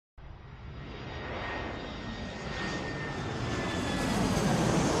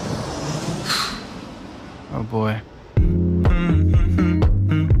boy.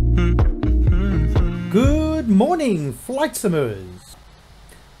 Good morning, flight simmers.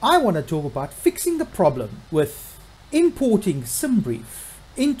 I want to talk about fixing the problem with importing Simbrief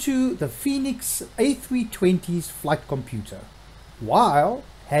into the Fenix A320's flight computer while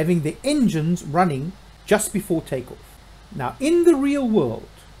having the engines running just before takeoff. Now, in the real world,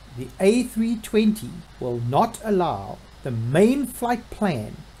 the A320 will not allow the main flight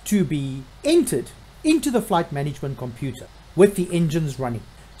plan to be entered into the flight management computer with the engines running.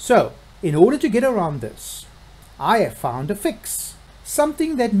 So, in order to get around this, I have found a fix,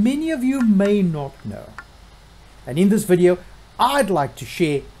 something that many of you may not know. And in this video, I'd like to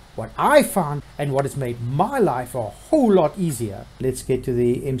share what I found and what has made my life a whole lot easier. Let's get to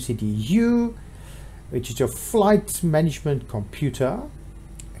the MCDU, which is your flight management computer.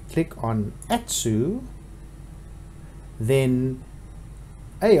 Click on ATSU, then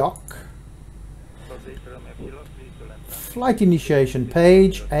AOC, flight initiation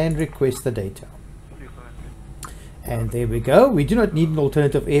page, and request the data. And there we go. We do not need an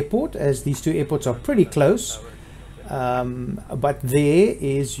alternative airport as these two airports are pretty close. But there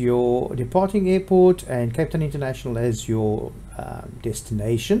is your departing airport and Cape Town International as your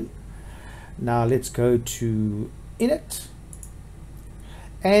destination. Now let's go to init.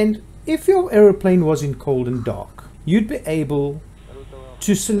 And if your aeroplane was in cold and dark, you'd be able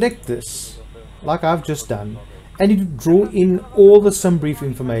to select this like I've just done, and it would draw in all the Simbrief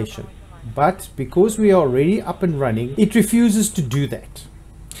information. But because we are already up and running, it refuses to do that.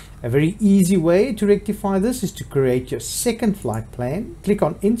 A very easy way to rectify this is to create your second flight plan, click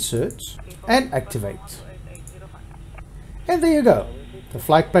on insert and activate. And there you go. The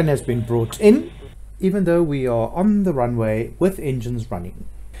flight plan has been brought in, even though we are on the runway with engines running.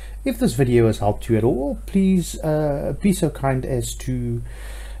 If this video has helped you at all, please be so kind as to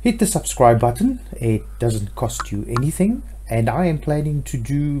hit the subscribe button. It doesn't cost you anything, and I am planning to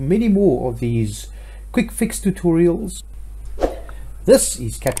do many more of these quick fix tutorials. This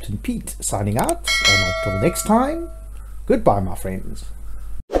is Captain Pete signing out, and until next time, goodbye my friends.